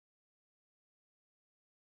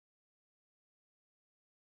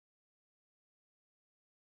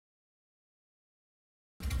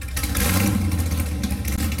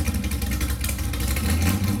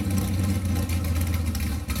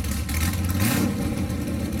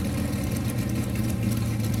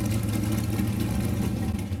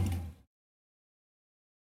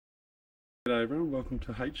welcome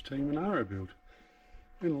to HT Monaro build.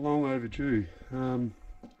 Been long overdue.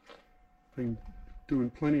 Been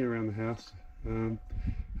doing plenty around the house.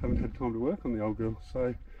 Haven't had time to work on the old girl,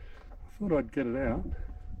 so I thought I'd get it out,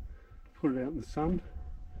 put it out in the sun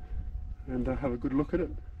and have a good look at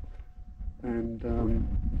it and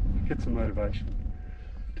get some motivation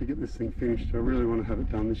to get this thing finished. I really want to have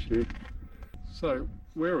it done this year. So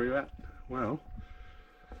where are we at? Well,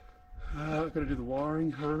 I've got to do the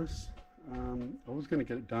wiring harness. I was going to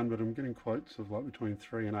get it done, but I'm getting quotes of like between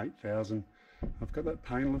 3,000 and 8,000. I've got that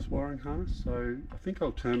painless wiring harness, so I think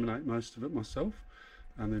I'll terminate most of it myself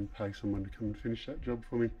and then pay someone to come and finish that job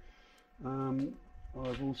for me.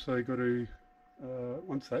 I've also got to,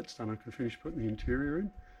 once that's done, I can finish putting the interior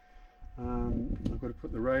in. I've got to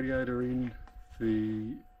put the radiator in,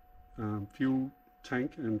 the fuel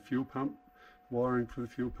tank and fuel pump, wiring for the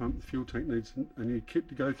fuel pump. The fuel tank needs a new kit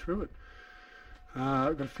to go through it.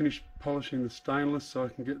 I've got to finish polishing the stainless so I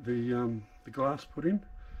can get the glass put in.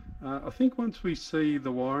 I think once we see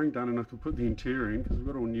the wiring done and I can put the interior in, because we've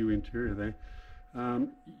got all new interior there,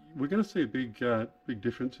 we're going to see a big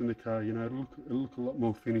difference in the car. You know, it'll look a lot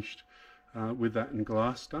more finished with that and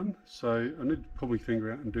glass done. So I need to pull my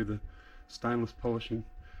finger out and do the stainless polishing.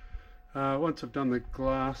 Once I've done the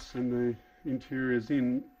glass and the interiors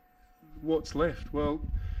in, what's left? Well,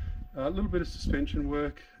 a little bit of suspension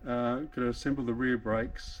work. Got to assemble the rear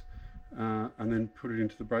brakes and then put it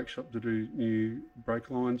into the brake shop to do new brake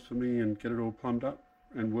lines for me and get it all plumbed up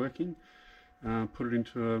and working. Put it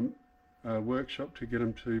into a workshop to get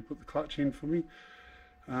them to put the clutch in for me.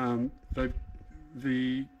 I've got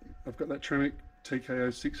that Tremec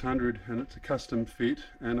TKO 600 and it's a custom fit,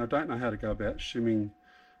 and I don't know how to go about shimming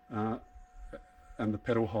and the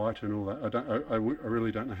pedal height and all that. I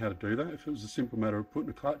really don't know how to do that. If it was a simple matter of putting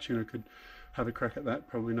a clutch in, I could have a crack at that,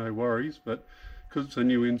 probably no worries. But because it's a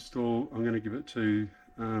new install, I'm going to give it to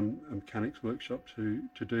a mechanics workshop to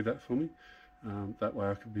do that for me. That way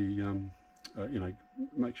I could be, you know,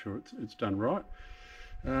 make sure it's done right.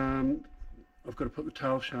 I've got to put the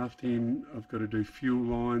tail shaft in. I've got to do fuel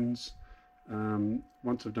lines.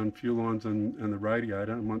 Once I've done fuel lines and the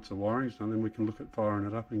radiator, and once the wiring's done, then we can look at firing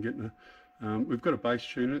it up and getting a. We've got a base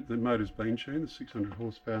tuner. The motor's been tuned, the 600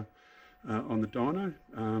 horsepower on the dyno.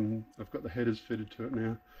 I've got the headers fitted to it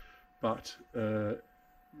now, but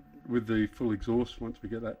with the full exhaust, once we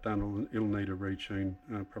get that done, it'll need a retune,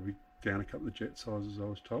 probably down a couple of jet sizes, I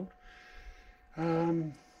was told.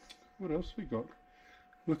 What else we got?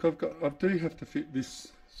 Look, I do have to fit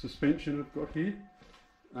this suspension I've got here,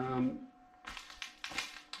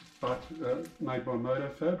 but made by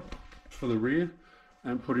MotoFab for the rear,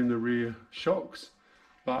 and put in the rear shocks,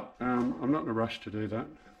 but I'm not in a rush to do that.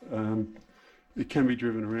 It can be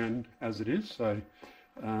driven around as it is, so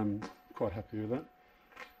quite happy with that.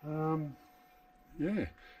 Yeah,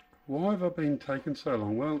 why have I been taking so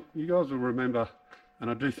long? Well, you guys will remember, and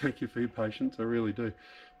I do thank you for your patience, I really do,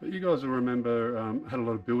 but you guys will remember had a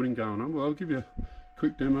lot of building going on. Well, I'll give you a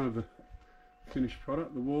quick demo of the finished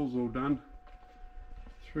product. The wall's all done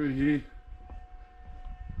through here,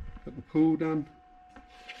 got the pool done,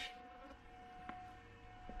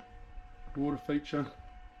 water feature,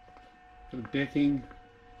 bit of decking.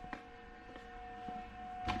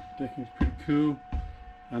 Decking's pretty cool,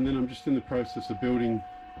 and then I'm just in the process of building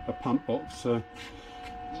a pump box, so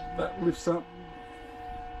that lifts up.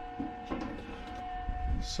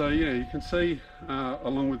 So yeah, you can see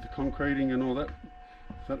along with the concreting and all that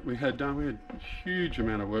we had done, we had a huge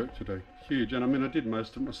amount of work to do, huge. And I mean, I did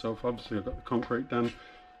most of it myself. Obviously I got the concrete done,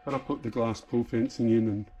 but I put the glass pool fencing in,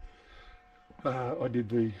 and I did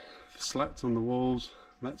the slats on the walls,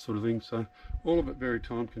 that sort of thing. So all of it very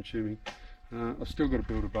time consuming. I've still got to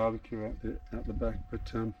build a barbecue out the back, but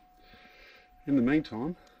in the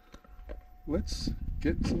meantime, let's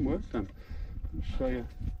get some work done. I'll show you.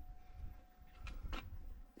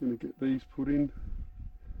 Going to get these put in.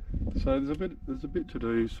 So there's a bit to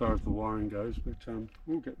do as far as the wiring goes, but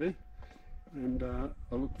we'll get there, and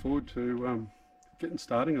I look forward to getting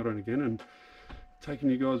starting on it again and taking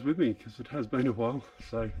you guys with me, because it has been a while.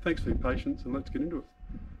 So thanks for your patience, and let's get into it.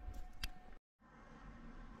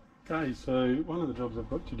 Okay, so one of the jobs I've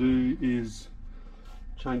got to do is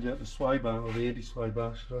change out the sway bar, or the anti-sway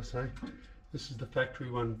bar should I say. This is the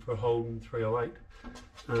factory one for Holden 308.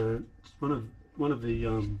 One of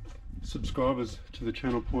the subscribers to the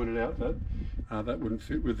channel pointed out that that wouldn't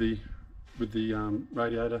fit with the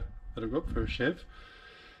radiator that I've got for a Chev.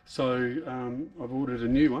 So I've ordered a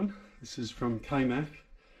new one. This is from KMac.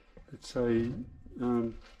 It's a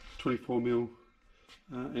 24mm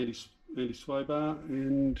anti-sway bar,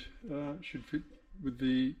 and should fit with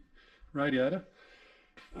the radiator.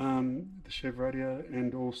 the Chev radiator,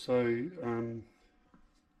 and also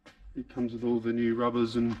it comes with all the new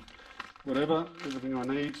rubbers and whatever, everything I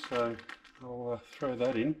need, so I'll throw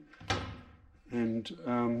that in, and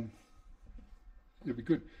it'll be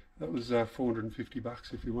good. That was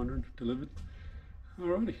 $450 if you're wondering, delivered.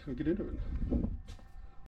 Alrighty, I'll get into it.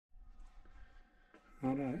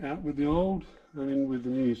 Righto, out with the old and in with the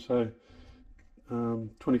new. So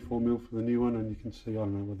 24mm for the new one, and you can see, I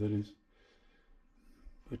don't know what that is,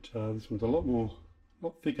 but this one's a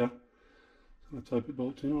lot thicker. So let's hope it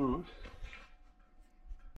bolts in alright.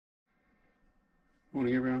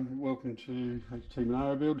 Morning everyone, welcome to Ep18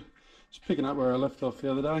 Monaro build. Just picking up where I left off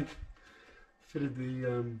the other day. Fitted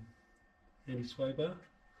the anti-sway bar.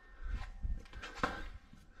 I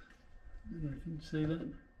don't know if you can see that.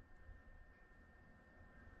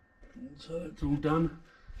 So that's all done.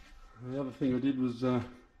 The other thing I did was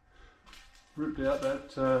ripped out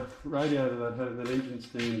that radiator that had in that engine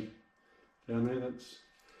stand down there. That's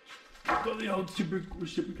got the old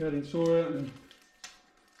reciprocating saw out and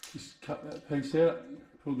just cut that piece out,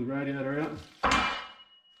 pulled the radiator out.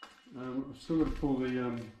 I've still got to pull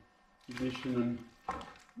the ignition and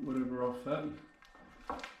whatever off that,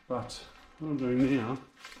 but what I'm doing now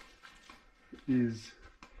is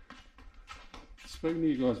speaking to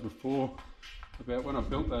you guys before about when I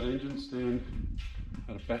built that engine stand,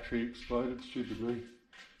 had a battery exploded, stupid me,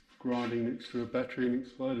 grinding next to a battery and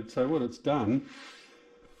exploded. So what it's done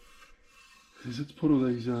is it's put all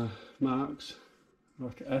these marks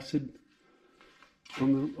like acid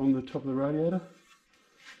on the top of the radiator.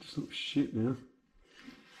 Just looks shit now.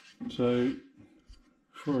 So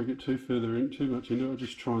before I get too much into it, I'll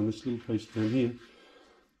just try on this little piece down here,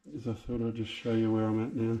 as I thought I'd just show you where I'm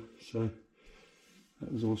at now. So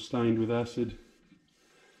that was all stained with acid.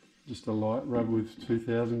 Just a light rub with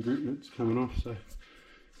 2000 grit that's coming off, so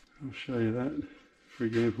I'll show you that. For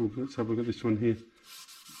example, let's have a look at this one here.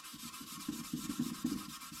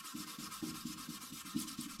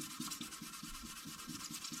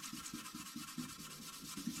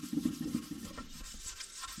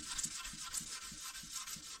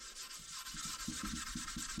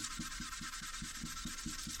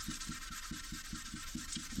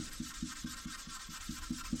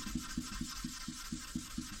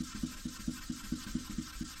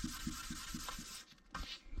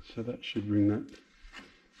 So that should bring that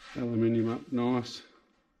aluminium up nice.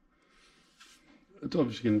 It's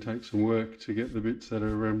obviously going to take some work to get the bits that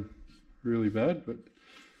are really bad, but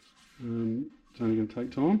it's only going to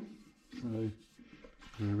take time. So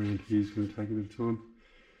around here is going to take a bit of time.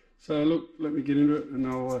 So look, let me get into it and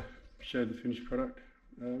I'll show you the finished product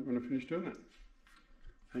when I finish doing that.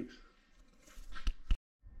 Thanks.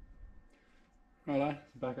 Righto,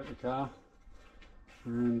 back at the car,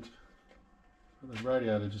 and the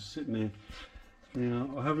radiator just sitting there. Now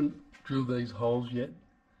I haven't drilled these holes yet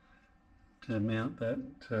to mount that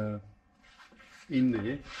in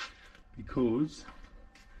there, because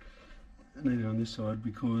I need it on this side,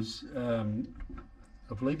 because I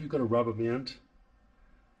believe you've got to rubber mount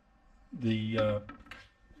the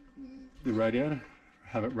radiator,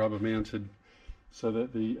 have it rubber mounted so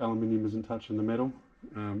that the aluminium isn't touching the metal,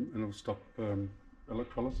 and it'll stop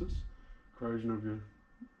electrolysis, corrosion of your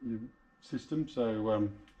system. So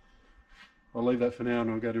I'll leave that for now,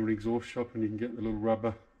 and I'll go to an exhaust shop and you can get the little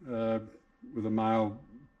rubber with a male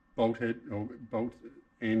bolt head or bolt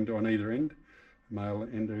end on either end, male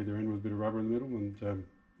end either end with a bit of rubber in the middle, and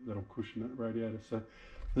that'll cushion that radiator. So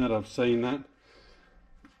now that I've seen that,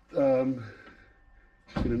 I'm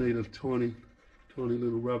going to need a tiny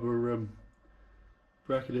little rubber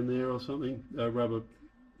bracket in there or something, rubber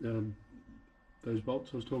those bolts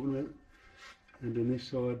I was talking about, and on this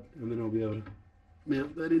side, and then I'll be able to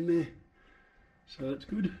mount that in there. So that's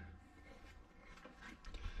good.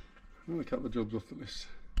 Another couple of jobs off the list.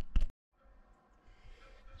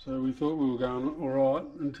 So we thought we were going alright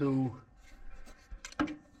until we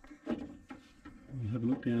have a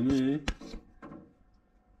look down there.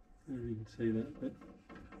 And you can see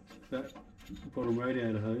that bottom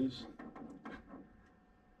radiator hose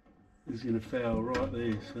is going to foul right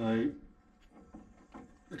there. So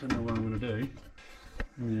I don't know what I'm going to do.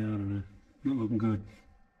 Yeah, I don't know. Not looking good.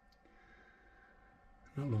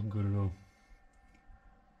 Not looking good at all.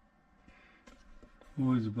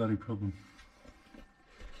 Always a bloody problem.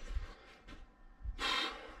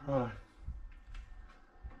 Right.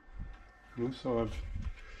 Also, I've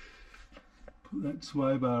put that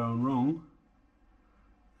sway bar on wrong,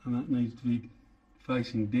 and that needs to be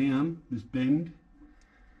facing down, this bend.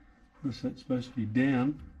 Plus that's supposed to be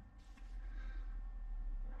down,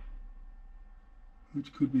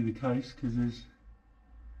 which could be the case because there's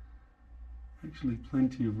Actually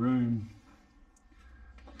plenty of room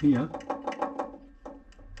here.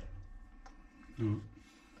 Oh.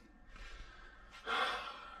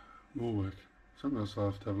 More work. Something else I'll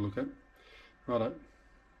have to have a look at. Righto.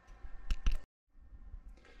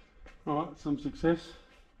 Alright, some success.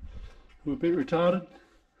 I'm a bit retarded.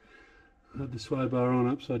 I had the sway bar on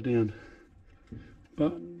upside down.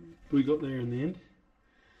 But we got there in the end.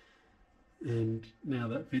 And now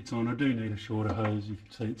that fits on. I do need a shorter hose. You can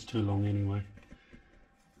see it's too long anyway.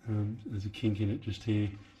 There's a kink in it just here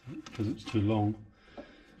because it's too long.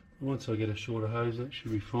 Once I get a shorter hose, that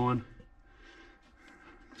should be fine.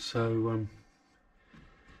 So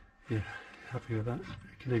yeah, happy with that.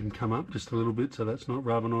 It can even come up just a little bit so that's not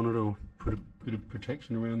rubbing on it, or put a bit of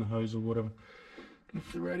protection around the hose or whatever.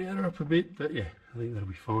 Lift the radiator up a bit, but yeah, I think that'll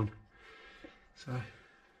be fine. So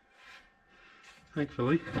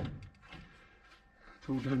thankfully it's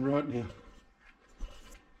all done right now.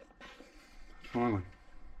 Finally.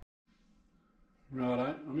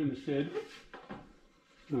 Righto, I'm in the shed.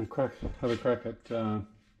 I'm going to have a crack at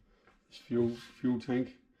this fuel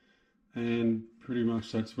tank, and pretty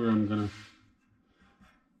much that's where I'm going to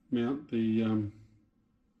mount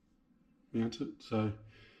it. So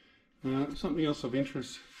something else of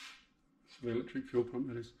interest, it's the electric fuel pump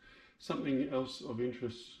that is. Something else of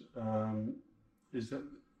interest is that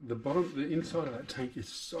the inside of that tank is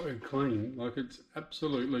so clean. Like it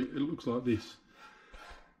looks like this.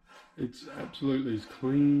 It's absolutely as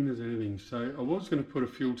clean as anything. So I was going to put a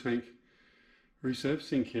fuel tank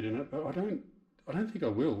resurfacing kit in it, but I don't think I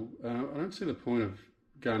will. I don't see the point of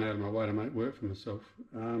going out of my way to make work for myself.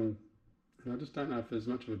 And I just don't know if there's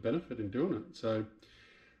much of a benefit in doing it. So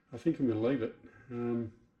I think I'm going to leave it.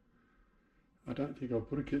 I don't think I'll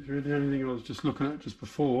put a kit through. The only thing I was just looking at just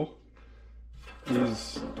before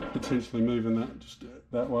is potentially moving that just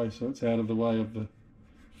that way so it's out of the way of the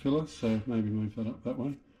filler. So maybe move that up that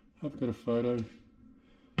way. I've got a photo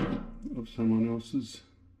of someone else's.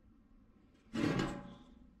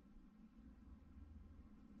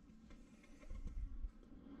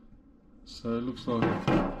 So it looks like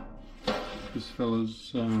this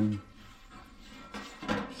fella's,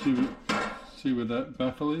 see where that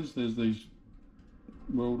baffle is? There's these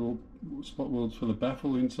spot welds for the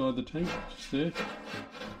baffle inside the tank, just there.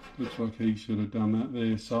 Looks like he should have done that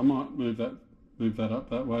there. So I might move that up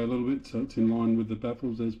that way a little bit so it's in line with the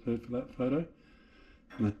baffles as per for that photo.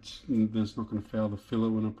 That's not going to foul the filler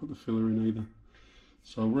when I put the filler in either.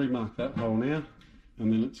 So I'll remark that hole now,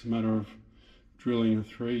 and then it's a matter of drilling a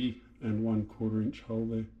 3 1/4 inch hole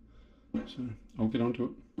there. So I'll get onto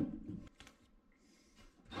it.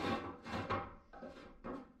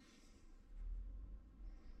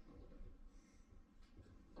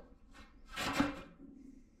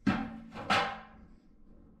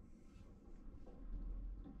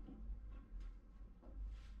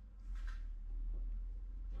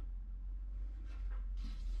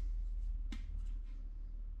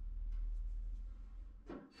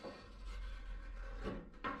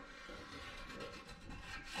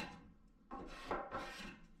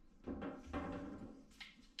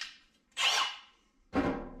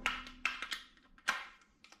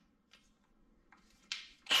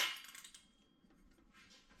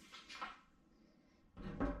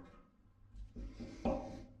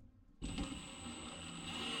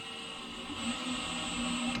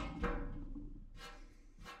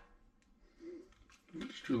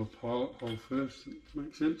 Let's drill a pilot hole first, that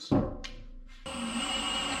makes sense.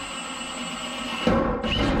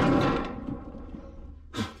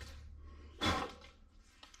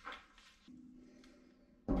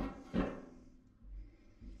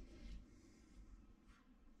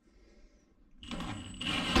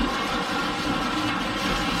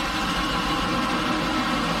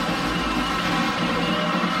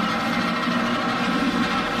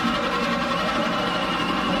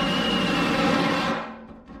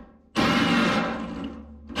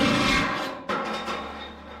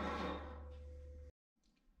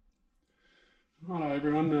 Righto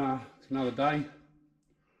everyone, it's another day,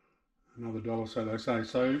 another dollar, so they say.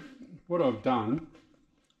 So what I've done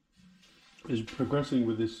is progressing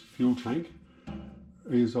with this fuel tank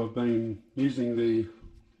is I've been using the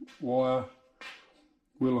wire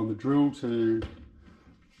wheel on the drill to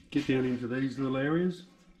get down into these little areas,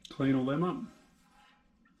 clean all them up.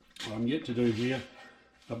 What I'm yet to do here,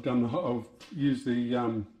 I've used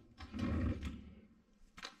the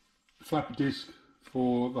flapper disc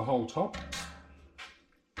for the whole top.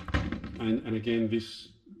 And again, this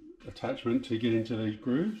attachment to get into these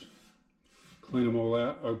grooves, clean them all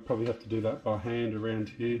out. I'll probably have to do that by hand around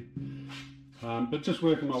here, but just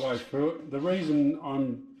working my way through it. The reason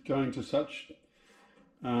I'm going to such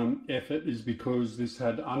effort is because this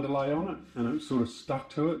had underlay on it and it sort of stuck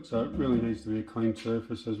to it, so it really needs to be a clean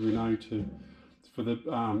surface, as we know, for the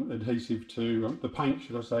adhesive to the paint,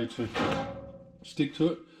 should I say, to stick to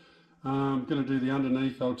it. I'm going to do the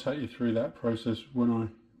underneath. I'll take you through that process when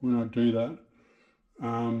I do that.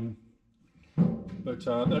 But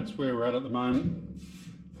that's where we're at the moment.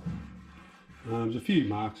 There's a few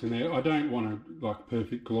marks in there. I don't want a like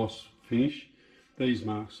perfect gloss finish. These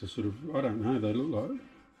marks are sort of, I don't know, they look like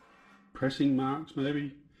pressing marks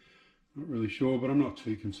maybe. Not really sure, but I'm not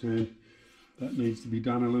too concerned. That needs to be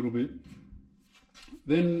done a little bit.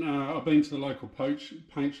 Then I've been to the local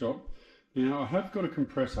paint shop. Now I have got a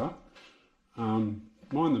compressor. Mind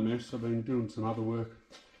the mess, I've been doing some other work.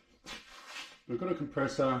 I've got a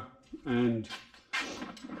compressor and,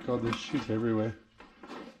 God, there's shit everywhere.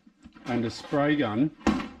 And a spray gun,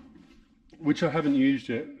 which I haven't used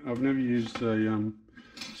yet. I've never used a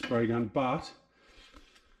spray gun, but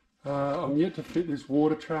I'm yet to fit this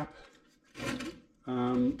water trap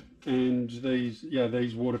and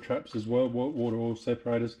these water traps as well, water oil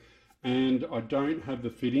separators. And I don't have the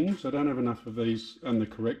fittings. I don't have enough of these and the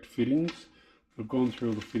correct fittings. I've gone through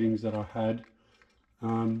all the fittings that I had.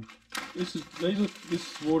 This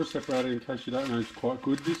water separator, in case you don't know, is quite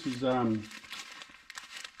good. This is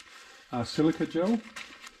silica gel,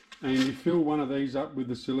 and you fill one of these up with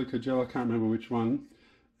the silica gel. I can't remember which one,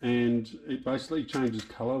 and it basically changes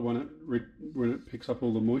colour when it picks up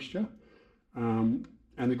all the moisture. And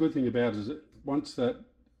the good thing about it is that once that,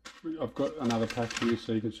 I've got another pack here,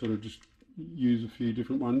 so you can sort of just use a few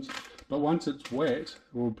different ones. But once it's wet,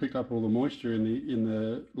 or pick up all the moisture in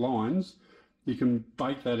the lines, you can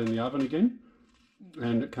bake that in the oven again,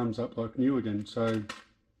 and it comes up like new again. So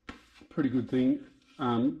pretty good thing.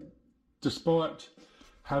 Despite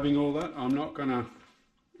having all that, I'm not going to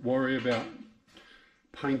worry about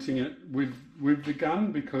painting it with the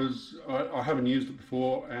gun, because I haven't used it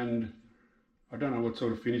before and I don't know what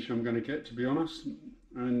sort of finish I'm going to get, to be honest.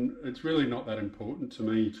 And it's really not that important to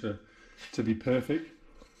me to be perfect.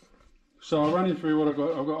 So I'll run you through what I've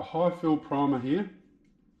got. I've got a high fill primer here.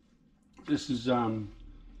 This is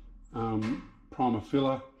primer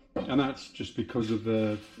filler, and that's just because of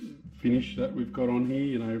the finish that we've got on here,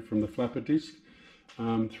 you know, from the flapper disc.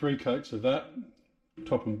 3 coats of that,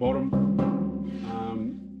 top and bottom.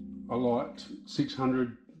 I light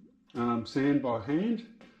 600 sand by hand.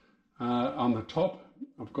 On the top,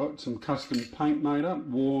 I've got some custom paint made up.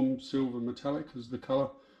 Warm silver metallic is the colour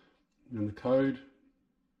and the code.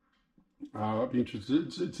 I'd be interested.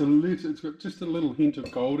 It's got just a little hint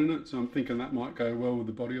of gold in it, so I'm thinking that might go well with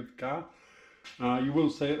the body of the car. You will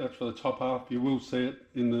see it. That's for the top half. You will see it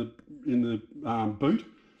in the boot.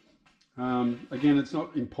 Again, it's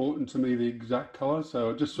not important to me the exact colour,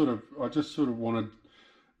 so I just sort of wanted,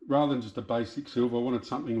 rather than just a basic silver, I wanted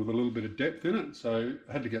something with a little bit of depth in it. So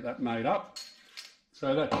I had to get that made up.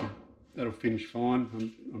 So that'll finish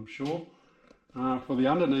fine, I'm sure. For the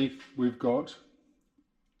underneath, we've got,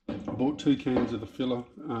 I bought 2 cans of the filler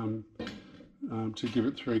to give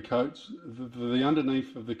it 3 coats. The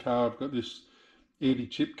underneath of the car, I've got this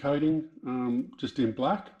anti-chip coating, just in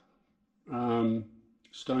black,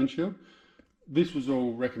 stone shield. This was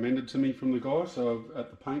all recommended to me from the guy, so at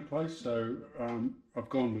the paint place, so I've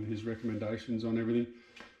gone with his recommendations on everything.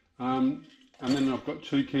 And then I've got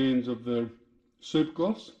 2 cans of the super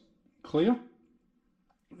gloss clear,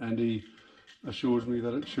 and he assures me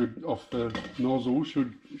that it should, off the nozzle,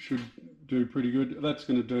 should do pretty good. That's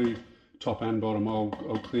going to do top and bottom. I'll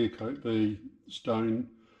clear coat the stone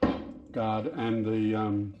guard and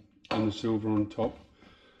the silver on top.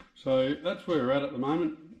 So that's where we're at the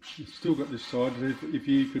moment. You've still got this side. If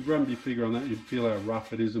you could run your finger on that, you'd feel how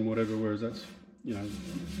rough it is and whatever, whereas that's, you know,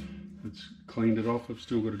 it's cleaned it off. I've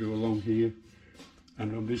still got to do along here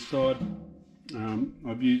and on this side.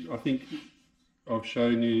 I think I've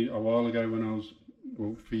shown you a while ago when I was,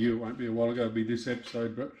 well, for you it won't be a while ago, it'll be this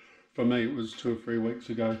episode, but for me it was 2 or 3 weeks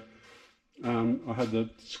ago. I had the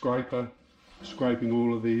scraper scraping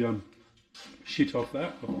all of the shit off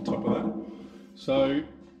the top of that. So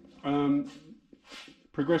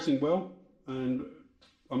progressing well, and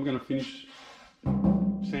I'm going to finish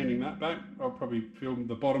sanding that back. I'll probably film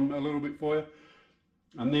the bottom a little bit for you,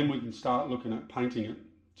 and then we can start looking at painting it.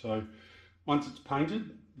 So once it's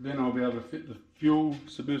painted, then I'll be able to fit the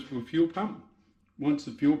submersible fuel pump. Once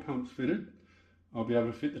the fuel pump's fitted, I'll be able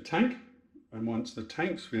to fit the tank, and once the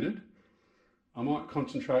tank's fitted, I might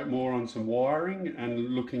concentrate more on some wiring and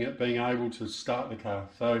looking at being able to start the car.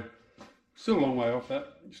 So still a long way off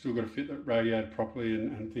that. Still got to fit the radiator properly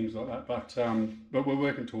and things like that. But we're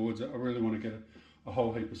working towards it. I really want to get a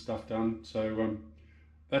whole heap of stuff done. So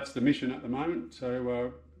that's the mission at the moment.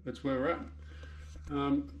 So that's where we're at.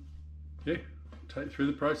 Yeah, take you through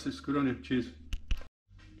the process. Good on you. Cheers.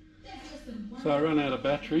 So I ran out of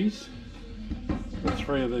batteries. Got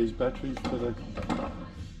 3 of these batteries for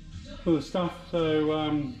the stuff.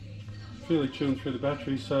 So fairly chewing through the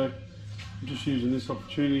batteries. So I'm just using this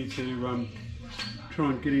opportunity to try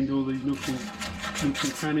and get into all these nooks and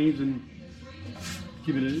crannies and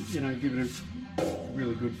give it a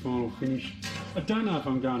really good final finish. I don't know if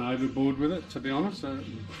I'm going overboard with it, to be honest. I'm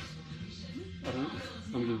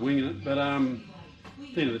just winging it. But at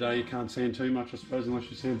the end of the day, you can't sand too much, I suppose, unless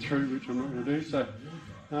you sand through, which I'm not going to do. So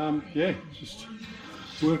yeah, just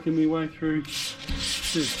working my way through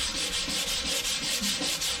this.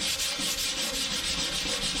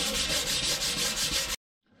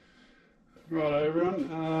 Right,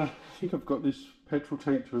 everyone, I think I've got this petrol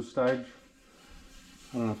tank to a stage.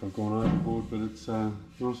 I don't know if I've gone overboard, but it's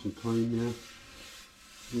nice and clean now.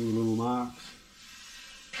 All the little marks,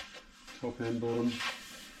 top and bottom,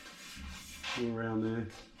 all around there.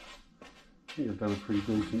 I think I've done a pretty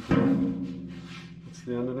decent job. That's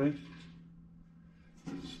the underneath.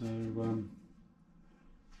 So,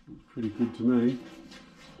 looks pretty good to me.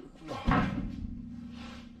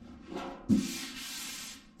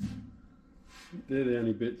 They're the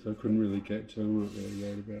only bits I couldn't really get to. I'm not really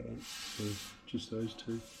worried about that. So just those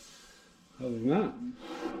 2. Other than that,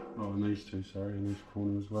 oh, and these 2, sorry, and this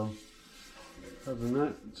corner as well. Other than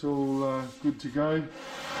that, it's all good to go.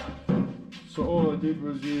 So all I did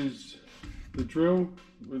was use the drill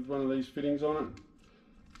with one of these fittings on it,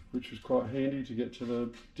 which was quite handy to get to the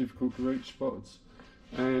difficult to reach spots.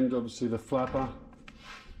 And obviously the flapper,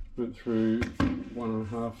 went through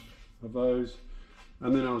 1.5 of those.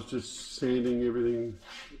 And then I was just sanding everything,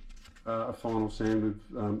 a final sand with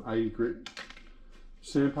 80 grit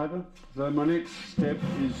sandpaper. So my next step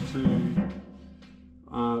is to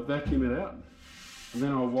vacuum it out, and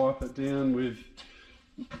then I'll wipe it down with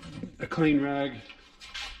a clean rag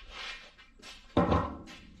and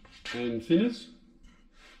thinners.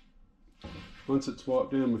 Once it's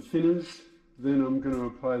wiped down with thinners, then I'm going to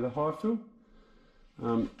apply the high fill.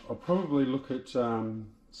 I'll probably look at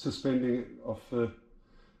suspending it off the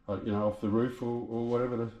off the roof or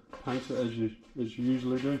whatever to paint it as you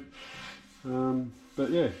usually do. But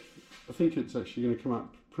yeah, I think it's actually going to come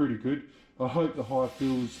up pretty good. I hope the high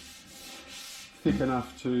fill's thick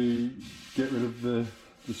enough to get rid of the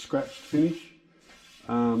scratched finish.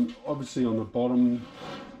 Obviously on the bottom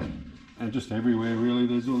and just everywhere really,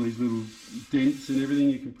 there's all these little dents and everything.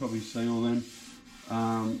 You can probably see all them.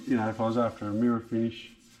 You know, if I was after a mirror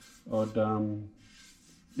finish, I'd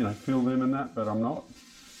fill them and that, but I'm not.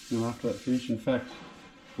 After that finish. In fact,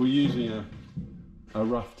 we're using a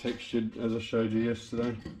rough textured, as I showed you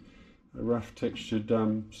yesterday, a rough textured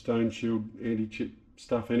stone shield anti-chip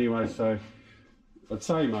stuff anyway, so I'd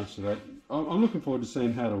say most of that. I'm looking forward to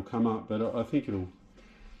seeing how it'll come up, but I think it'll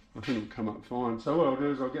come up fine. So what I'll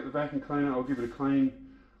do is I'll get the vacuum cleaner, I'll give it a clean,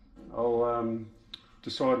 I'll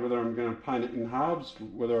decide whether I'm going to paint it in halves,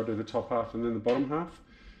 whether I do the top half and then the bottom half.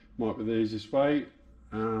 Might be the easiest way.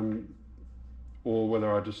 Or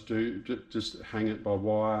whether I just hang it by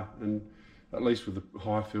wire, and at least with the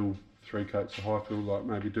high fill, 3 coats of high fill, like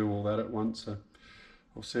maybe do all that at once. So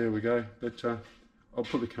I'll see how we go, but I'll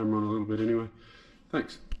put the camera on a little bit anyway.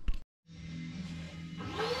 Thanks.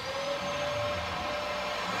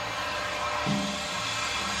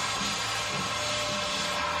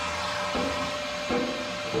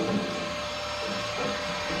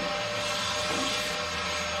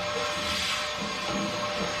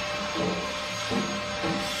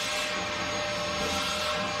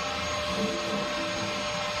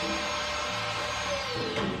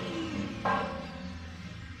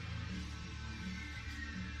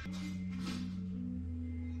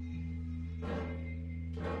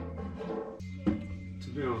 To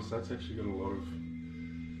be honest, that's actually got a lot of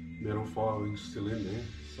metal filings still in there,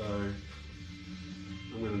 so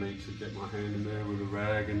I'm going to need to get my hand in there with a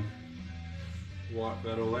rag and wipe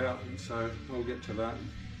that all out, and so I'll get to that.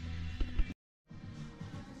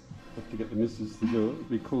 Have to get the missus to do it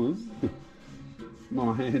because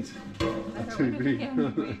my hands are too big.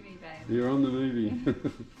 You're on the movie.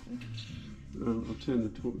 I'll turn the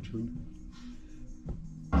torch on.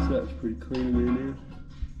 So that's pretty clean in there now.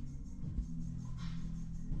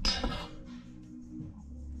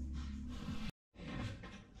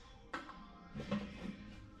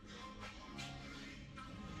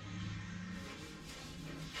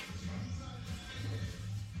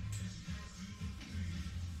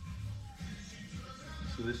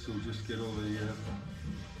 So this will just get all the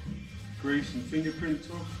grease and fingerprints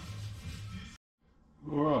off.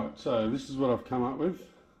 Alright, so this is what I've come up with.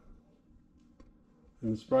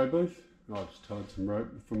 in the spray booth. I just tied some rope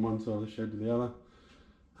from one side of the shed to the other,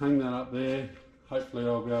 hang that up there. Hopefully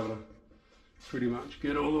I'll be able to pretty much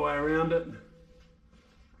get all the way around it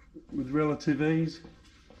with relative ease.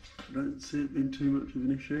 I don't see it being too much of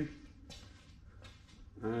an issue,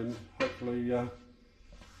 and hopefully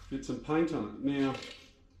get some paint on it. Now,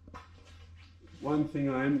 one thing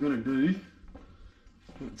I am going to do,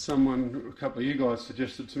 that a couple of you guys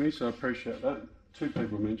suggested to me, so I appreciate that. 2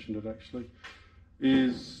 people mentioned it actually,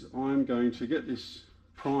 is I'm going to get this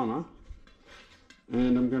primer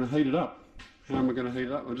and I'm going to heat it up. How am I going to heat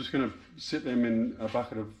it up? I'm just going to sit them in a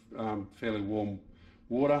bucket of fairly warm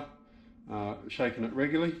water, shaking it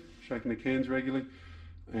regularly, shaking the cans regularly,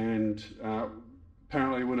 and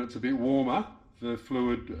apparently when it's a bit warmer, the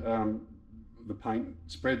fluid, the paint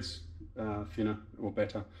spreads thinner or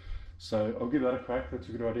better. So I'll give that a crack. That's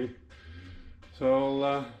a good idea.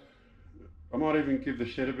 So I might even give the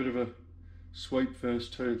shed a bit of a sweep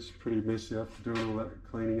first too. It's pretty messy after doing all that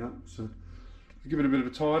cleaning up. So I'll give it a bit of a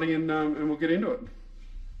tidy and we'll get into it.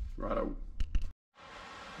 Righto.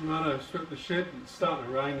 Righto, I've stripped the shed. It's starting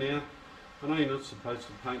to rain now. I know you're not supposed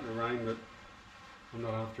to paint in the rain, but I'm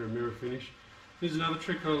not after a mirror finish. Here's another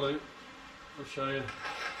trick I learnt. I'll show you.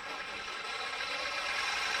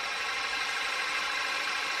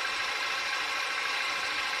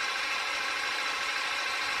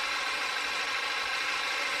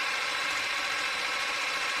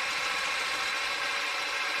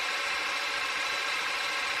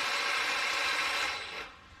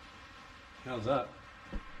 How's that?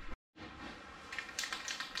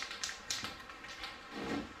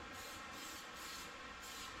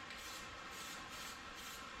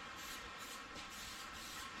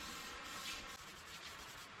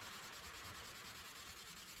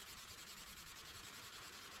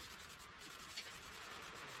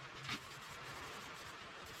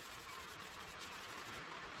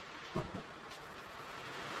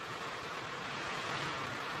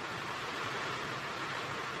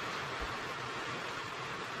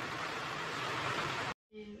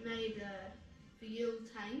 Made a fuel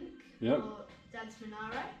tank Yep. for Dad's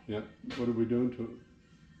Monaro. Yep. What are we doing to it?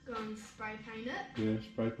 Go and spray paint it. Yeah,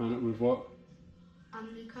 spray paint it with what?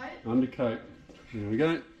 Undercoat. Undercoat. There we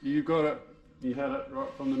go. You got it. You had it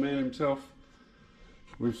right from the man himself.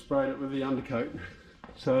 We've sprayed it with the undercoat.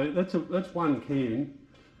 So that's one can.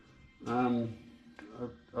 I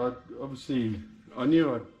obviously I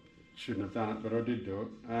knew I shouldn't have done it, but I did do it.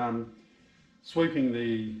 Sweeping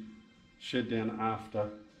the shed down after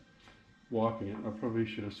wiping it, I probably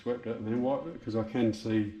should have swept it and then wiped it, because I can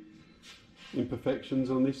see imperfections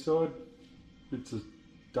on this side, bits of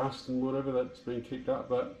dust and whatever that's been kicked up.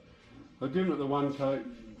 But I'll give it the one coat.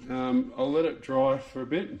 I'll let it dry for a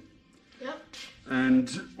bit. Yep. And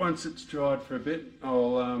once it's dried for a bit,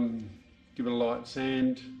 I'll give it a light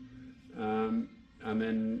sand, and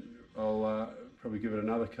then I'll probably give it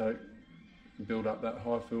another coat, build up that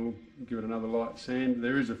high fill, give it another light sand.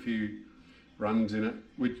 There is a few runs in it,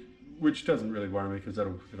 which doesn't really worry me, because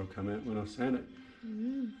it'll come out when I sand it.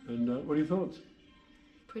 And what are your thoughts?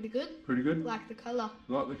 Pretty good. Pretty good? Like the colour.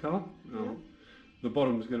 Like the colour? Oh. Yeah. The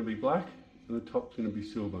bottom's going to be black and the top's going to be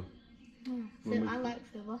silver. Oh, so I like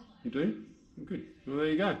silver. You do? Good. Well, there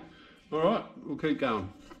you go. Alright, we'll keep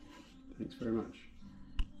going. Thanks very much.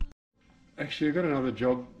 Actually, I've got another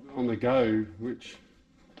job on the go, which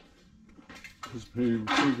has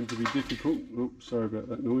proven to be difficult. Oh, sorry about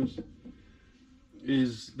that noise.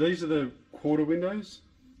 These are the quarter windows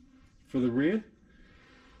for the rear,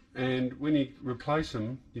 and when you replace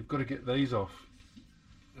them, you've got to get these off.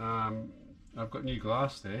 I've got new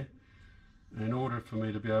glass there, and in order for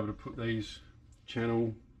me to be able to put these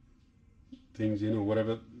channel things in or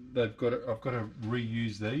whatever, I've got to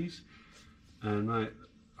reuse these, and mate,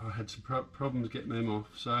 I had some problems getting them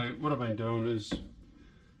off. So what I've been doing is,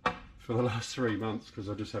 for the last 3 months, because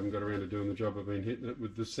I just haven't got around to doing the job, I've been hitting it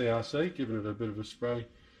with the CRC, giving it a bit of a spray,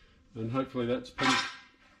 and hopefully that's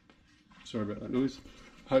sorry about that noise.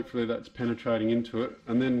 Hopefully that's penetrating into it,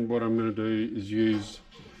 and then what I'm going to do is use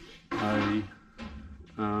a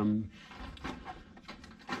one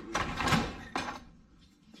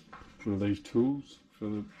of these tools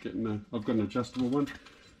for I've got an adjustable one,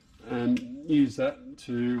 and use that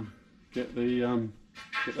to get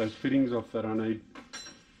get those fittings off that I need.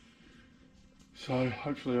 So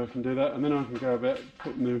hopefully I can do that, and then I can go about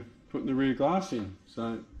putting the rear glass in.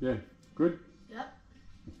 So yeah, good. Yep.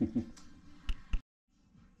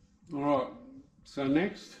 All right. So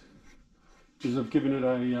next is I've given it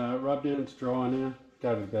a rub down. It's dry now.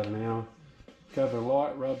 Gave it about an hour. Gave it a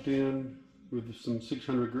light rub down with some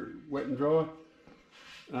 600 wet and dry.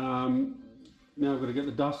 now I've got to get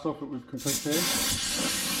the dust off it with compressed air.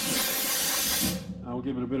 I'll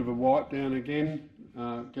give it a bit of a wipe down again,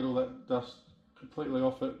 get all that dust completely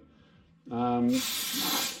off it. I've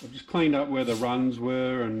just cleaned up where the runs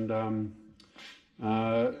were, and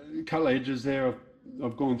a couple of edges there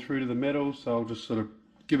I've gone through to the metal, so I'll just sort of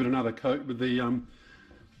give it another coat with the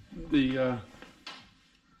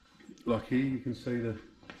like here you can see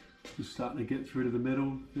just starting to get through to the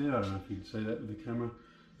metal. Yeah, I don't know if you can see that with the camera.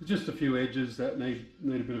 There's just a few edges that need a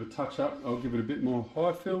bit of a touch up. I'll give it a bit more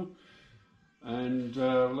high fill and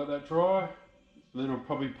let that dry. Then I'll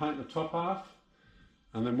probably paint the top half,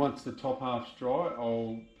 and then once the top half's dry,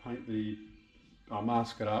 I'll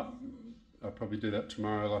mask it up. I'll probably do that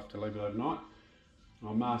tomorrow. I'll have to leave it overnight.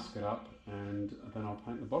 I'll mask it up, and then I'll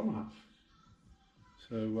paint the bottom half.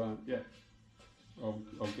 So yeah, I'll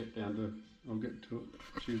get to it.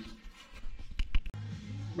 Cheers.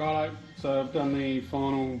 Righto, so I've done the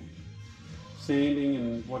final sanding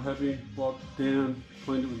and what have you, wiped it down,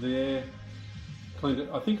 cleaned it with the air, cleaned it.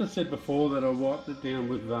 I think I said before that I wiped it down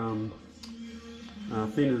with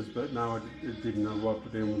thinners, but no, it didn't. I wiped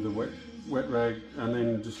it down with the wet rag, and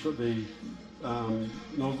then just got the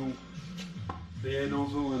nozzle, the air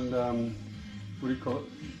nozzle, and what do you call it?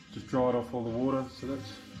 Just dried off all the water, so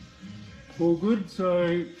that's all good.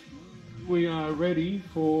 So we are ready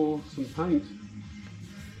for some paint.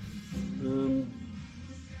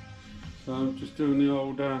 So I'm just doing the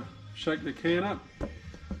old shake the can up.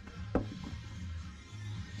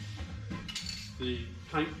 The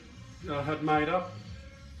paint I had made up.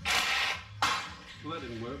 Well, that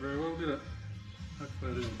didn't work very well, did it?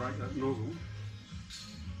 Hopefully I didn't break that nozzle.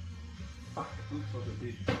 Fuck, looks like it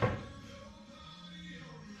did.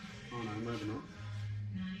 Oh no, maybe not.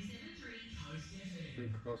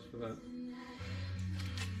 Big cross for that.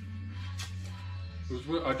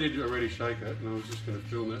 I did already shake it, and I was just going to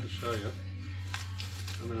film that to show you,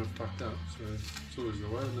 and then I fucked up, so it's always the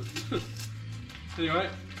way, isn't it? Anyway,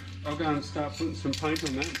 I'll go and start putting some paint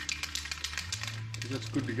on that, because that's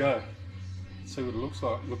good to go. Let's see what it looks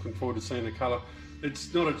like. Looking forward to seeing the colour.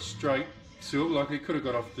 It's not a straight silver, like it could have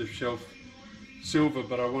got off the shelf silver,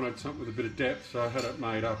 but I wanted something with a bit of depth, so I had it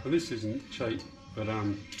made up. And this isn't cheap, but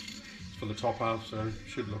it's for the top half, so it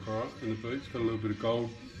should look alright. And the boot's got a little bit of gold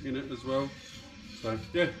in it as well. So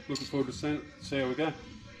yeah, looking forward to seeing it, see how we go.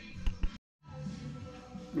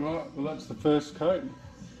 Right, well that's the first coat.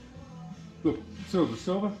 Look, silver, it's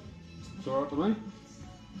alright to me.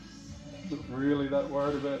 Not really that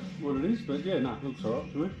worried about what it is, but yeah, no, it looks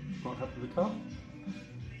alright to me. Quite happy with the colour.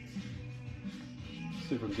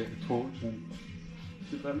 See if I can get the torch and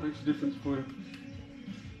see if that makes a difference for you.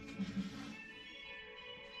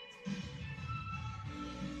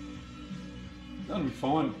 That'll be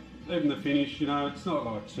fine. Even the finish, you know, it's not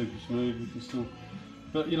like super smooth, you can still,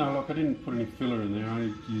 but you know, like I didn't put any filler in there, I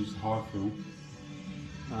only used high fill.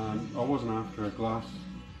 I wasn't after a glass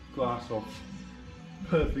off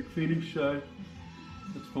perfect finish, so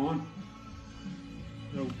it's fine.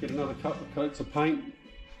 I'll get another couple of coats of paint,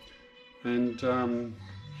 and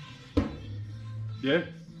yeah,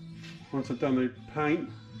 once I've done the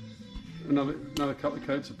paint, another couple of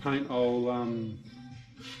coats of paint, I'll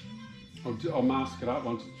mask it up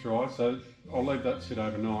once it's dry, so I'll leave that sit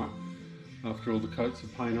overnight after all the coats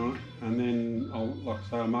of paint on it, and then like I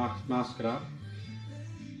say, I'll mask it up.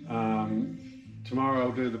 Tomorrow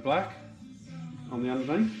I'll do the black on the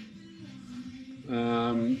underneath,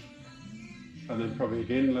 and then probably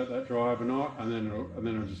again let that dry overnight, and then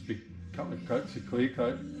I'll just be a couple of coats of clear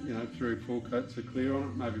coat, you know, 3 or 4 coats of clear on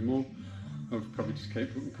it, maybe more. I'll probably just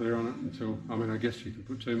keep putting clear on it until, I mean, I guess you can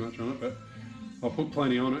put too much on it, but I'll put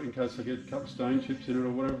plenty on it in case I get a couple of stone chips in it or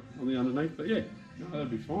whatever on the underneath. But yeah, no, that'll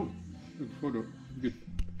be fine. Looking forward to it. Good.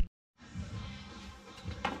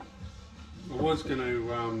 I was going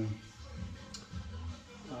to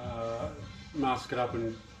mask it up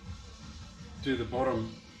and do the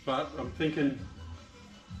bottom, but I'm thinking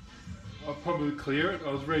I'll probably clear it.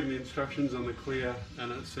 I was reading the instructions on the clear,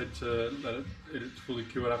 and it said that it's fully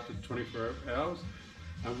cured up to 24 hours.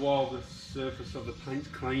 And while the surface of the paint's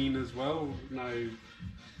clean as well, no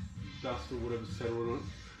dust or whatever settled on it,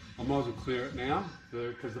 I might as well clear it now,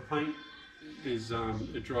 because the paint is,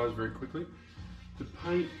 it dries very quickly. The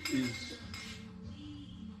paint is,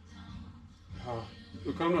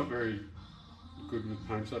 look, I'm not very good with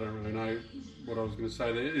paint, so I don't really know what I was going to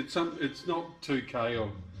say there. It's not 2K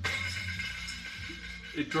or,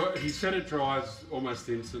 he said it dries almost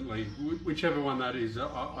instantly. Whichever one that is,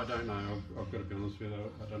 I don't know. I've got to be honest with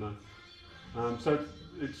you, I don't know. So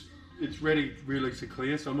it's ready really to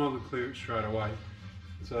clear, so I might as well clear it straight away.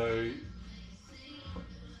 So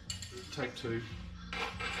take 2.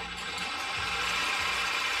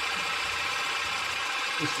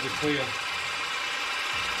 This is the clear.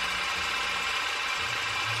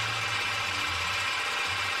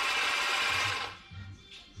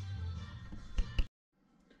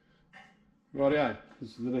 Rightio,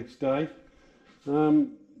 this is the next day.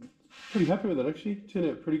 Pretty happy with it actually,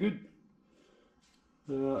 turned out pretty good.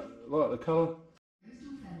 Like the colour.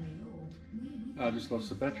 I just lost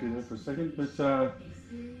the battery there for a second, but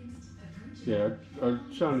yeah, I've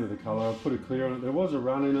shown you the colour. I put a clear on it. There was a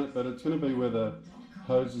run in it, but it's going to be where the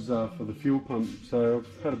hoses are for the fuel pump. So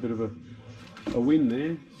I've had a bit of a win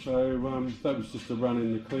there. So that was just a run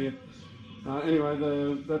in the clear.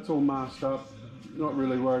 Anyway, that's all masked up. Not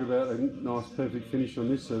really worried about a nice perfect finish on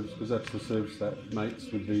this service because that's the service that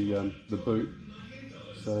mates with the boot.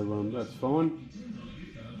 So that's fine.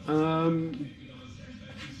 And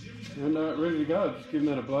ready to go. Just giving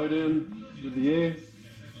that a blow down with the air,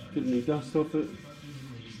 get any dust off it,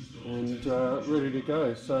 and ready to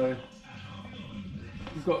go. So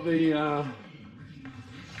we've got the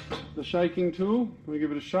shaking tool. We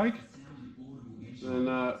give it a shake, and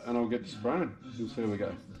I'll get to spraying. We'll see how we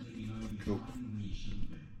go. Cool.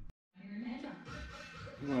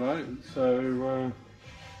 Alright, so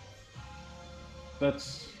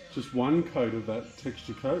that's just one coat of that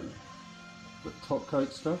texture coat, the top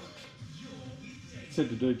coat stuff. It said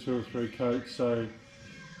to do 2 or 3 coats, so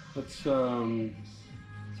that's we've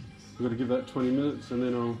got to give that 20 minutes and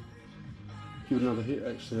then I'll give another hit.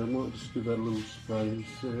 Actually, I might just give that a little spray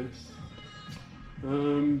instead.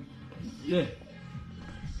 Yeah,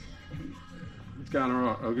 it's going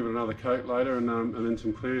alright. I'll give it another coat later and then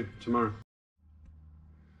some clear tomorrow.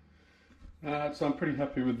 So I'm pretty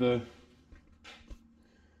happy with the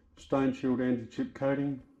Stone Shield anti-chip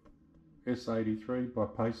coating S83 by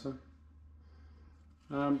Pacer.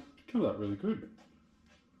 Comes out really good.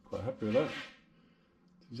 Quite happy with that.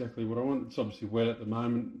 It's exactly what I want. It's obviously wet at the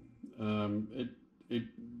moment. It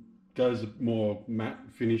goes a more matte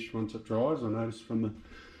finish once it dries. I noticed from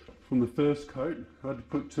the first coat. I had to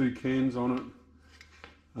put 2 cans on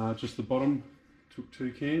it. Just the bottom took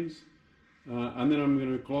 2 cans. And then I'm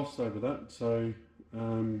going to gloss over that, so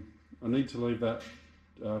I need to leave that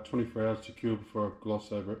 24 hours to cure before I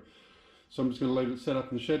gloss over it. So I'm just going to leave it set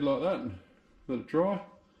up in the shed like that and let it dry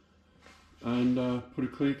and put a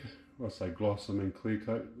clear, well, I say gloss, I mean clear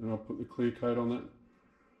coat, and I'll put the clear coat on that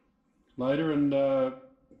later and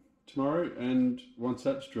tomorrow, and once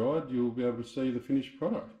that's dried you'll be able to see the finished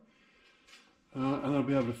product and I'll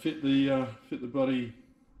be able to fit the bloody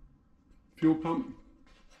fuel pump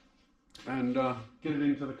and get it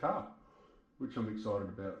into the car, which I'm excited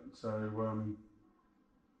about. So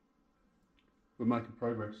we're making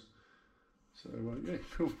progress. So yeah,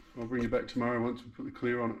 cool. I'll bring you back tomorrow once we put the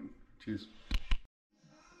clear on it. Cheers.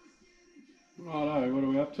 Righto, what are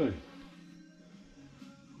we up to?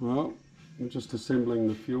 Well, I'm just assembling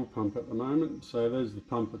the fuel pump at the moment. So there's the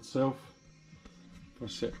pump itself.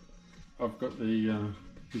 I've got the,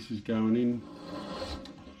 this is going in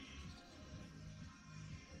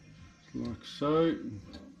like so.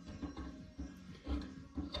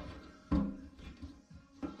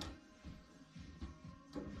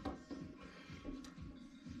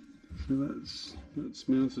 So that's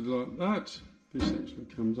mounted like that. This actually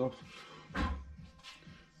comes off. I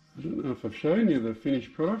don't know if I've shown you the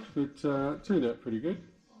finished product, but it turned out pretty good.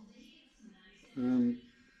 That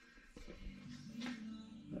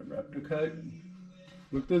Raptor coat.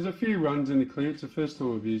 Look, there's a few runs in the clear. It's the first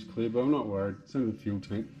time I've used clear, but I'm not worried. It's in the fuel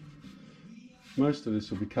tank. Most of this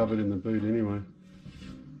will be covered in the boot anyway.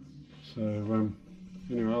 So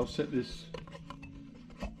anyway, I'll set this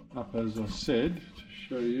up as I said to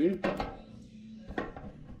show you.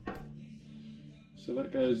 So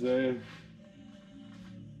that goes there.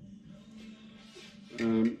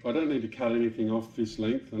 I don't need to cut anything off this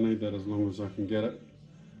length. I need that as long as I can get it.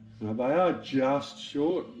 They are just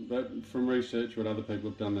short, but from research what other people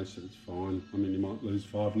have done, they said it's fine. I mean, you might lose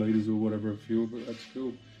 5 litres or whatever of fuel, but that's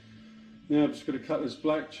cool. Now I've just got to cut this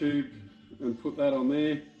black tube and put that on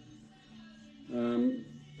there,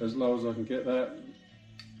 as low as I can get that.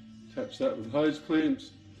 Attach that with hose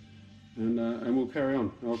clamps, and we'll carry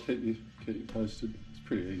on. I'll keep you posted. It's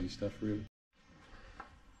pretty easy stuff, really.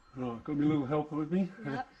 Right, got my little helper with me.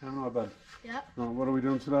 Yep. Haven't I, bud? Yep. Right, what are we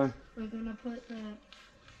doing today? We're gonna put the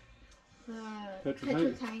Petrol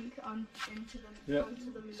petrol tank? tank onto the Yep.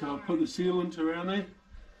 So I'll put the sealant around there.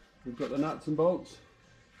 We've got the nuts and bolts.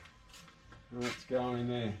 And that's going in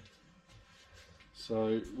there.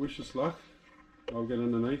 So wish us luck. I'll get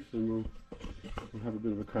underneath and we'll have a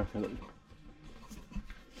bit of a crack at it.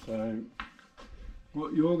 So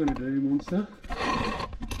what you're going to do, monster,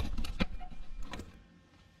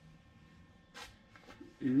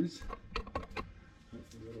 is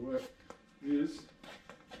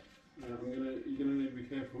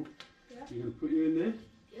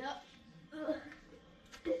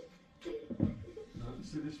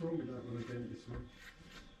see this one, we don't want to dent this one.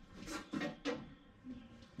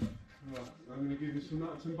 Right, I'm going to give you some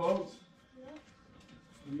nuts and bolts. Yeah.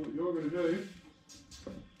 And what you're going to do,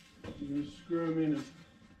 you're going to screw them in as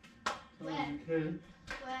tight as you can.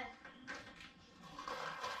 Where?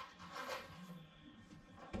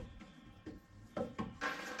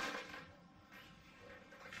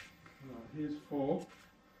 Right, here's 4.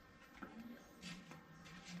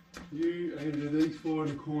 You are going to do these 4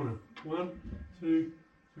 in the corner. 1, 2,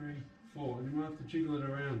 3, 4. And you might have to jiggle it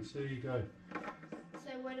around, so you go.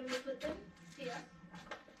 So where do we put them? Here.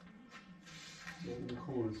 In the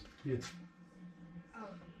corners. Here. Oh.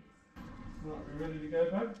 Right, we ready to go,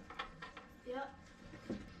 babe? Yeah.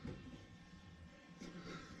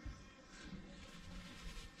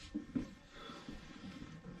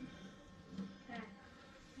 Okay.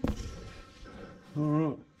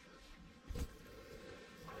 Alright.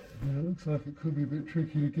 Yeah, it looks like it could be a bit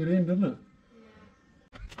tricky to get in, doesn't it?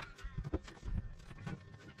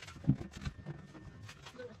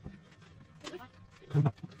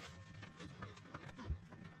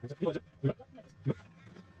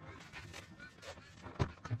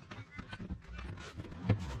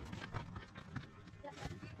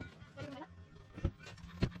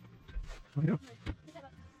 Yeah.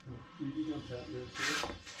 You can jump out there, so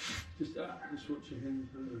just watch your hands,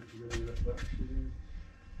 don't know if you really let that shit in.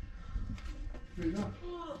 There you go.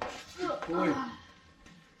 Boy.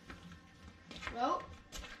 Well.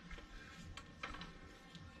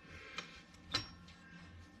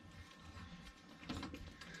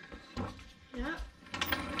 Yeah.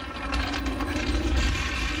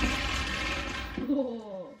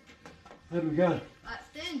 Oh. How do we go? That's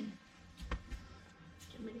thin.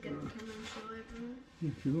 Do you want me to get the camera and show everyone?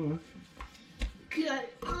 If you like. Good.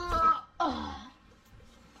 Oh.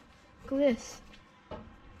 Look at this.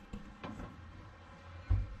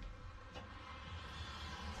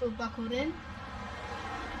 It's all buckled in.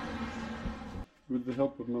 With the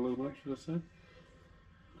help of my little mate, should I say?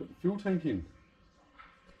 Got the fuel tank in.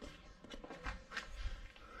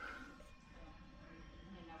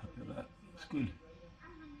 Look at that. It's good.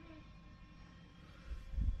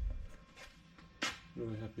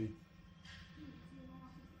 Really happy.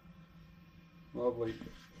 Lovely.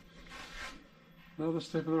 Another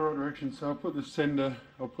step in the right direction. So I'll put the sender,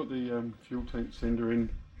 I'll put the fuel tank sender in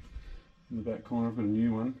the back corner. I've got a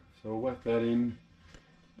new one, so I'll whack that in,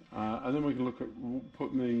 and then we can look at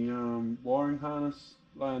putting the wiring harness,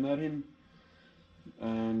 laying that in.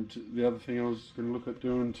 And the other thing I was going to look at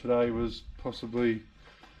doing today was possibly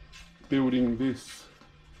building this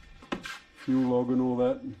fuel log and all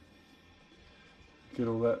that, get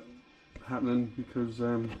all that happening, because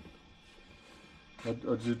I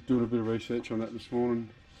just doing a bit of research on that this morning,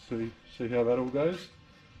 see how that all goes.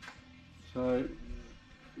 So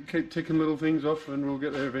keep ticking little things off and we'll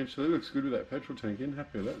get there eventually. It looks good with that petrol tank in,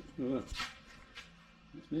 happy with that. Look at that.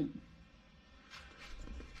 It's neat.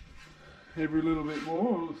 Every little bit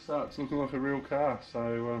more it starts looking like a real car,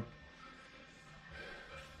 so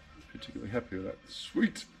particularly happy with that.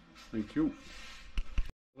 Sweet, thank you.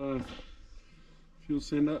 Fuel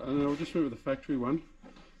sender, and I just went with the factory one,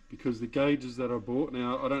 because the gauges that I bought,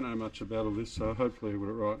 now I don't know much about all this, so hopefully I got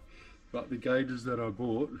it right, but the gauges that I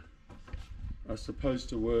bought are supposed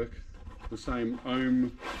to work the same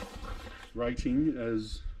ohm rating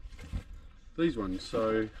as these ones,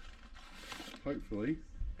 so hopefully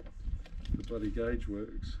the bloody gauge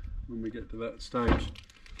works when we get to that stage.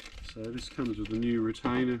 So this comes with a new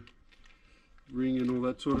retainer ring and all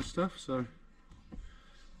that sort of stuff, so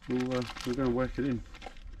we'll go and whack it in.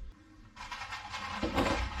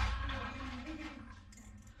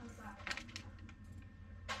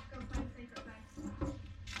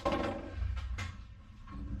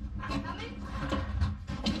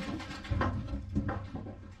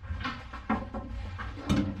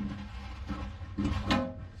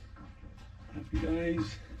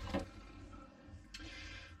 Days.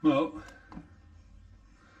 Well,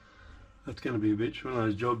 that's going to be a bitch, one of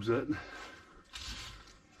those jobs that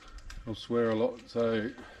I'll swear a lot, so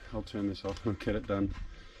I'll turn this off and get it done,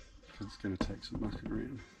 because it's going to take some mucking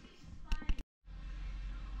around.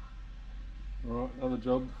 Alright, other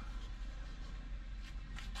job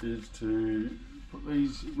is to put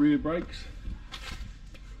these rear brakes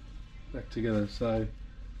back together. So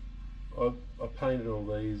I painted all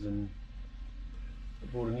these and I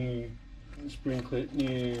bought a new spring clip,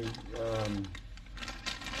 new,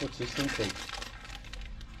 what's this thing called?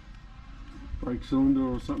 Brake cylinder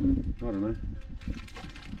or something, I don't know.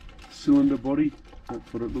 Cylinder body,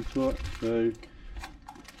 that's what it looks like. So,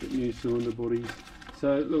 got new cylinder body.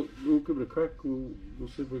 So look, we'll give it a crack, we'll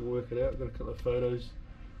see if we can work it out. Got a couple of photos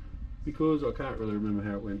because I can't really remember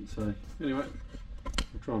how it went. So anyway,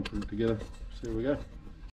 I'll try and put it together, see how we go.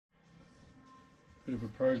 Bit of a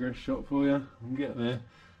progress shot for you. I'm getting there.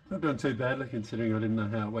 Not done too badly considering I didn't know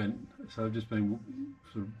how it went, so I've just been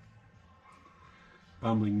sort of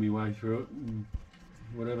bumbling my way through it and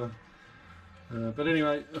whatever. But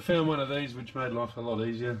anyway, I found one of these which made life a lot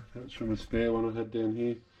easier. That's from a spare one I had down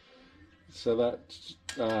here. So that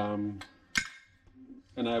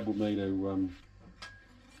enabled me to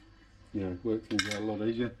you know, work things out a lot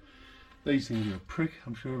easier. These things are a prick,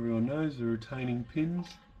 I'm sure everyone knows, the retaining pins.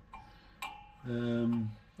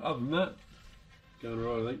 Other than that, going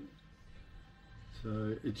right, I think.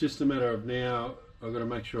 So it's just a matter of now I've got to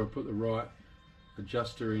make sure I put the right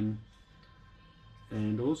adjuster in,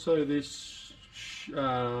 and also this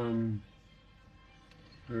where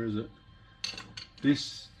is it,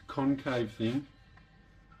 this concave thing,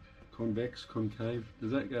 convex, concave,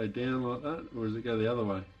 does that go down like that or does it go the other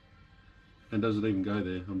way? And does it even go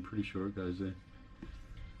there? I'm pretty sure it goes there.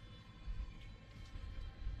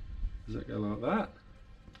 Does that go like that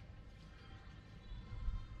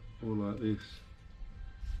or like this?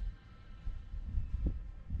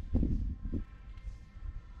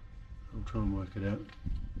 I'll try and work it out.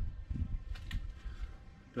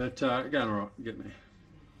 But going alright, getting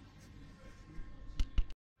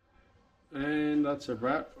there. And that's a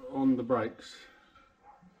wrap on the brakes.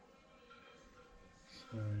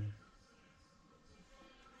 So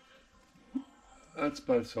that's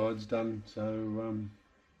both sides done. So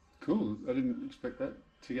cool. I didn't expect that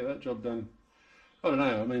to get that job done. I don't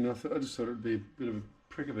know. I mean, I just thought it'd be a bit of a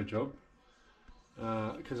prick of a job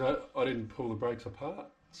because I didn't pull the brakes apart,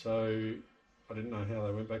 so I didn't know how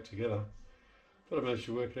they went back together. But I managed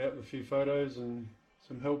to work it out with a few photos and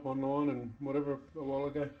some help online and whatever a while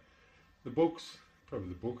ago. The books, probably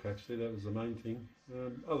the book actually, that was the main thing.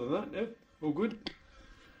 Other than that, yep, all good.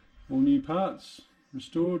 All new parts,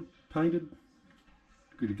 restored, painted,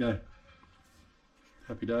 good to go.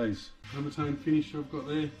 Happy days. Hammertone finish I've got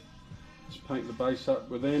there. Just paint the base up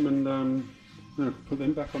with them and then put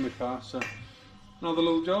them back on the car. So another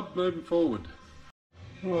little job moving forward.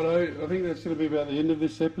 Righto, I think that's going to be about the end of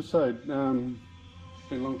this episode. It's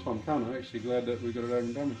been a long time coming. I'm actually glad that we got it over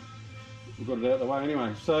and done with. We've got it out of the way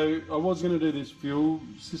anyway. So I was going to do this fuel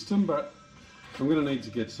system, but I'm going to need to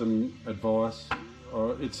get some advice.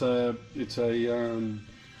 It's a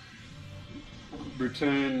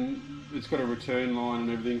return. It's got a return line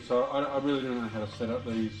and everything. So I really don't know how to set up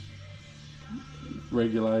these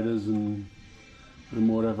regulators and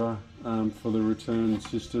whatever for the return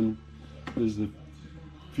system. There's the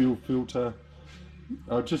fuel filter.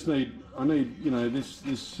 I need, you know, this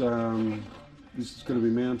is going to be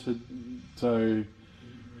mounted, so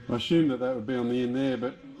I assume that would be on the end there,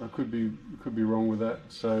 but I could be wrong with that.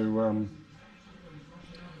 So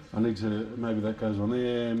I need to, maybe that goes on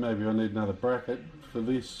there. Maybe I need another bracket for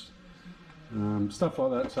this, stuff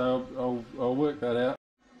like that. So I'll work that out.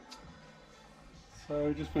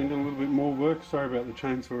 So just been doing a little bit more work. Sorry about the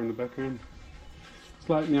chainsaw in the background. It's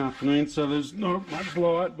late in the afternoon, so there's not much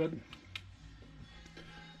light, but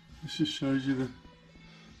this just shows you the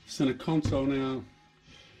center console now.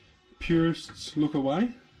 Purists look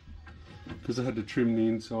away because I had to trim the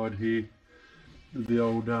inside here with the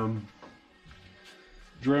old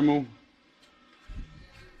Dremel,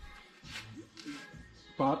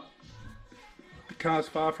 but the car's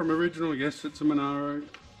far from original. Yes, it's a Monaro,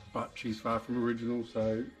 but she's far from original,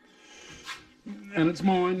 so, and it's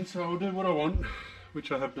mine, so I'll do what I want,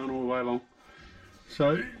 which I have done all the way along.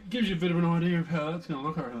 So it gives you a bit of an idea of how that's going to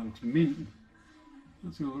look. I reckon it looks mint.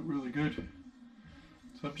 That's going to look really good.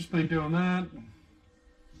 So I've just been doing that.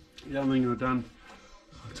 The other thing I've done,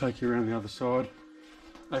 I'll take you around the other side,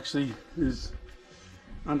 actually is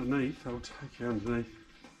underneath. I'll take you underneath.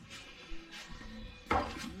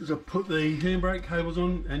 Is I put the handbrake cables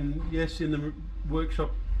on, and yes, in the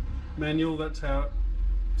workshop manual, that's how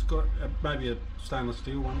it's got maybe a stainless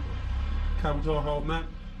steel one, cable tie hold mat,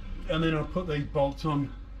 and then I put these bolts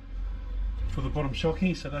on for the bottom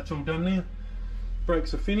shocking, so that's all done now.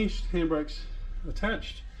 Brakes are finished, handbrakes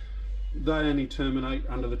attached. They only terminate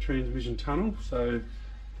under the transmission tunnel, so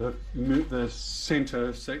the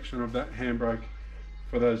centre section of that handbrake,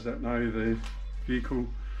 for those that know the vehicle,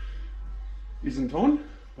 isn't on,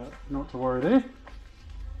 but not to worry there.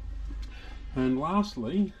 And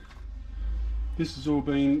lastly, this is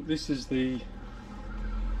the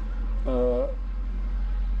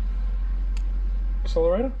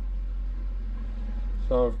accelerator.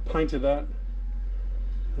 So I've painted that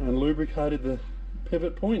and lubricated the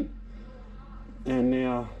pivot point, and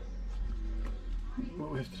now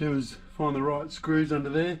what we have to do is find the right screws under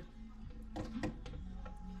there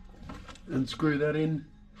and screw that in.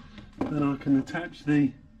 Then I can attach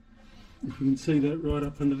the, if you can see that right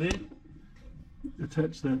up under there,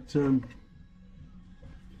 attach that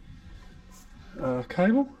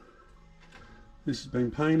cable. This has been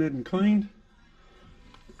painted and cleaned,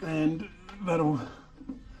 and that'll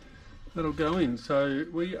go in. So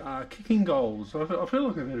we are kicking goals. I feel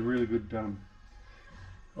like I've had a really good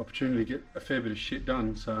opportunity to get a fair bit of shit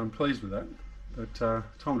done, so I'm pleased with that. But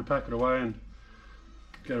time to pack it away and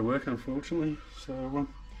go to work, unfortunately. So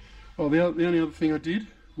oh, the only other thing I did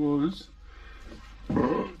was,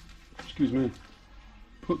 excuse me,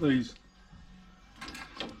 put these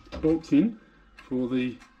bolts in for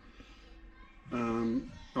the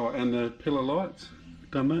oh, and the pillar lights.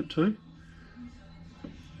 Done that too.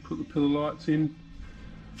 Put the pillar lights in.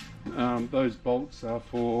 Those bolts are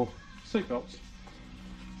for seat belts.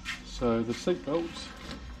 So the seat belts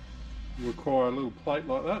require a little plate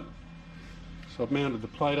like that. So I've mounted the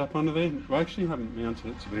plate up under there. I actually haven't mounted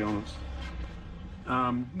it, to be honest.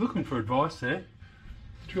 Looking for advice there.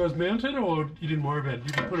 Did you guys mount it, or you didn't worry about it?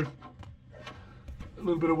 You can put a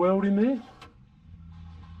little bit of weld in there,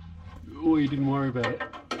 or you didn't worry about it.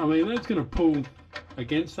 I mean, that's going to pull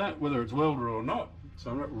against that, whether it's welded or not.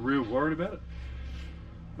 So I'm not real worried about it.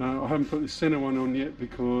 I haven't put the centre one on yet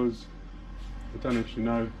because I don't actually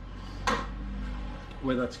know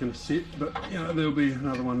where that's going to sit, but you know, there'll be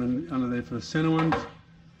another one under there for the centre ones.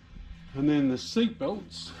 And then the seat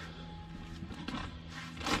belts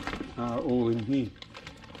are all in here.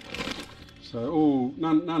 So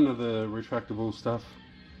none of the retractable stuff,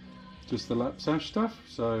 just the lap sash stuff.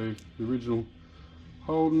 So the original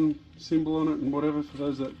Holden symbol on it and whatever, for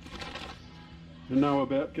those that know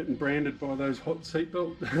about getting branded by those hot seat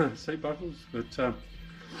buckles. But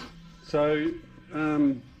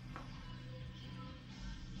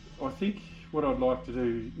I think what I'd like to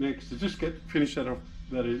do next is just finish that off,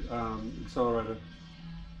 that accelerator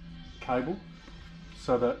cable,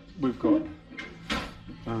 so that we've got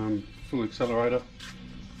full accelerator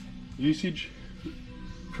usage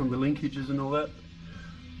from the linkages and all that.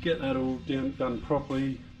 Get that all done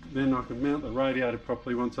properly, then I can mount the radiator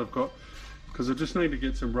properly once I've got, because I just need to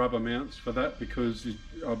get some rubber mounts for that, because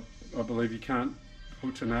I believe you can't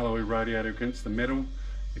put an alloy radiator against the metal.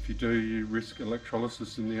 If you do, you risk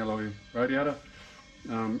electrolysis in the alloy radiator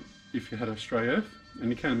if you had a stray earth, and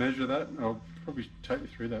you can measure that. I'll probably take you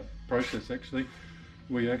through that process actually.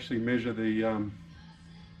 We actually measure the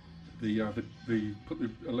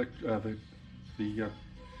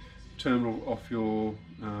terminal off your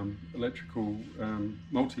electrical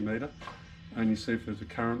multimeter, and you see if there's a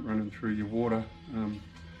current running through your water.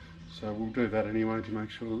 So we'll do that anyway to make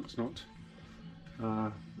sure it's not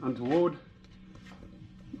untoward.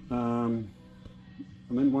 And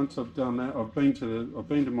then once I've done that, I've been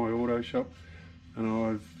to my auto shop, and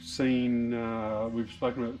I've seen we've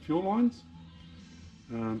spoken about the fuel lines.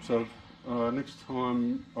 So next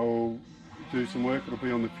time I'll do some work, it'll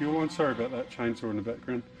be on the fuel lines. Sorry about that chainsaw in the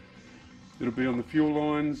background. It'll be on the fuel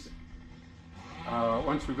lines.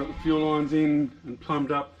 Once we've got the fuel lines in and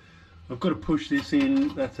plumbed up, I've got to push this in.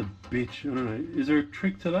 That's a bitch. I don't know. Is there a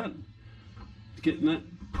trick to that? Getting that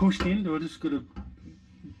pushed in? Do I just got to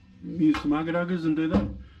use some ugger-duggers and do that?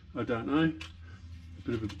 I don't know. A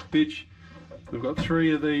bit of a bitch. I've got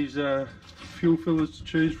 3 of these fuel fillers to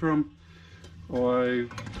choose from. I've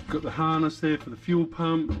got the harness there for the fuel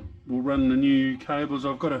pump. We'll run the new cables.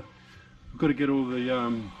 I've got to get all the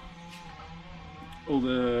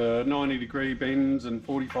 90-degree bends and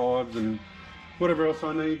 45s and whatever else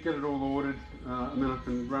I need. Get it all ordered, and then I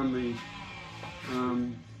can run the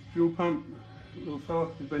fuel pump. Little fella,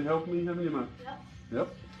 you've been helping me, haven't you, mate?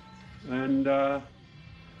 Yep. And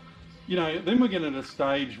you know, then we're getting at a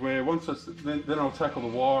stage where then I'll tackle the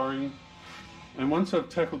wiring. And once I've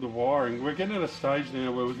tackled the wiring, we're getting at a stage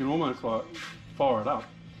now where we can almost like fire it up.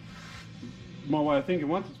 My way of thinking,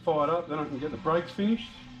 once it's fired up, then I can get the brakes finished,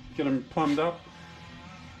 get them plumbed up,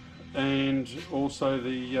 and also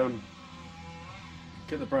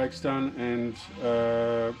get the brakes done, and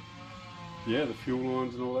yeah, the fuel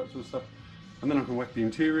lines and all that sort of stuff. And then I can whack the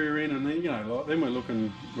interior in, and then, you know, like, then we're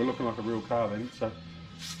looking like a real car then. So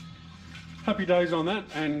happy days on that,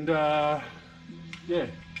 and yeah.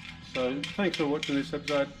 So thanks for watching this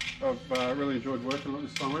episode. I've really enjoyed working on it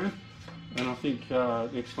this time around, and I think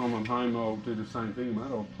next time I'm home I'll do the same thing, mate.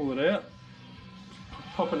 I'll pull it out,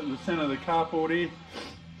 pop it in the centre of the carport here,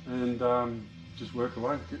 and just work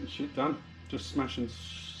away, getting shit done, just smashing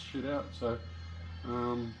shit out. So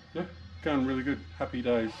yeah, going really good. Happy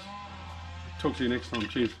days. Talk to you next time.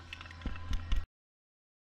 Cheers.